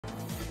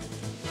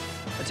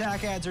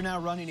Attack ads are now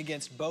running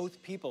against both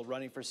people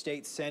running for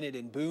state senate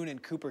in Boone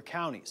and Cooper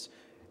counties.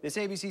 This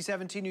ABC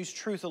 17 News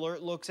Truth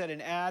Alert looks at an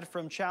ad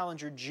from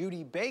challenger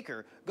Judy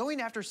Baker going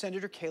after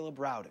Senator Caleb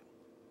Rowden.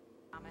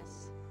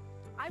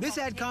 This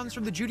ad comes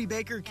from the Judy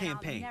Baker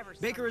campaign.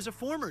 Baker is a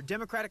former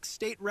Democratic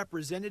state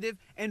representative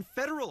and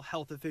federal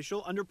health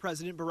official under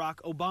President Barack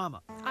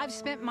Obama. I've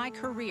spent my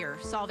career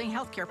solving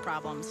healthcare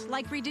problems,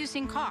 like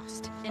reducing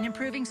cost and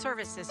improving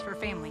services for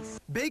families.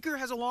 Baker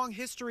has a long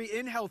history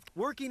in health,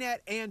 working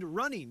at and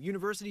running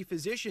university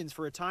physicians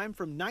for a time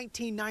from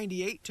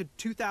 1998 to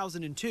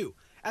 2002.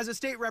 As a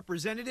state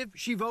representative,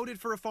 she voted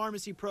for a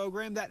pharmacy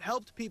program that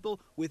helped people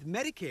with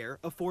Medicare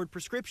afford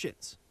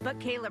prescriptions. But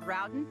Caleb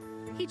Rowden,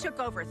 he took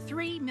over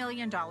 $3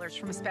 million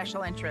from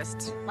special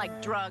interests,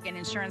 like drug and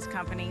insurance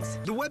companies.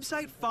 The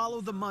website Follow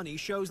the Money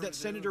shows that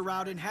Senator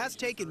Rowden has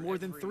taken more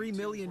than $3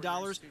 million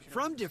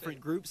from different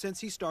groups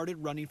since he started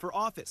running for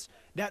office.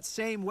 That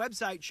same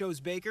website shows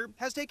Baker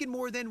has taken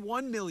more than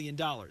 $1 million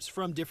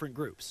from different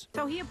groups.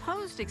 So he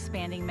opposed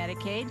expanding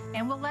Medicaid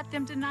and will let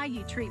them deny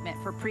you treatment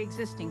for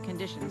pre-existing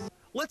conditions.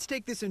 Let's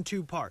take this in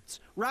two parts.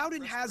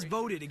 Rowden has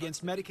voted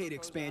against Medicaid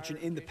expansion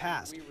in the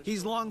past.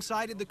 He's long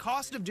cited the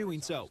cost of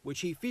doing so, which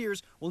he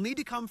fears will need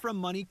to come from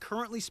money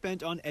currently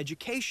spent on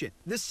education.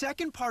 The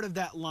second part of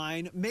that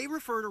line may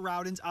refer to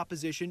Rowden's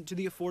opposition to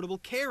the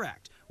Affordable Care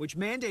Act, which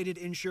mandated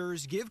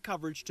insurers give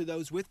coverage to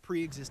those with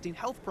pre-existing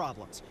health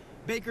problems.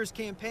 Baker's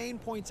campaign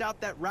points out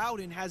that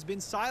Rowden has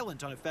been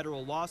silent on a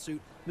federal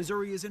lawsuit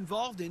Missouri is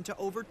involved in to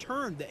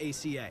overturn the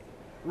ACA.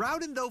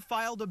 Rowden, though,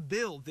 filed a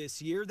bill this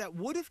year that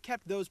would have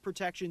kept those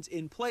protections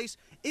in place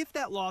if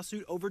that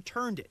lawsuit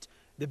overturned it.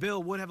 The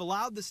bill would have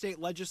allowed the state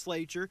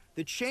legislature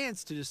the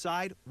chance to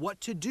decide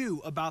what to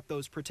do about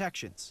those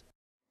protections.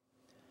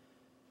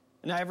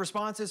 And I have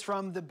responses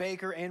from the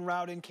Baker and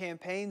Rowden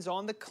campaigns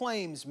on the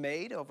claims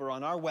made over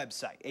on our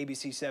website,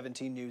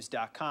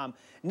 abc17news.com.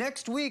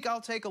 Next week,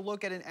 I'll take a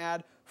look at an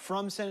ad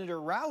from Senator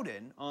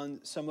Rowden on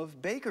some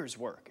of Baker's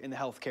work in the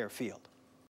healthcare field.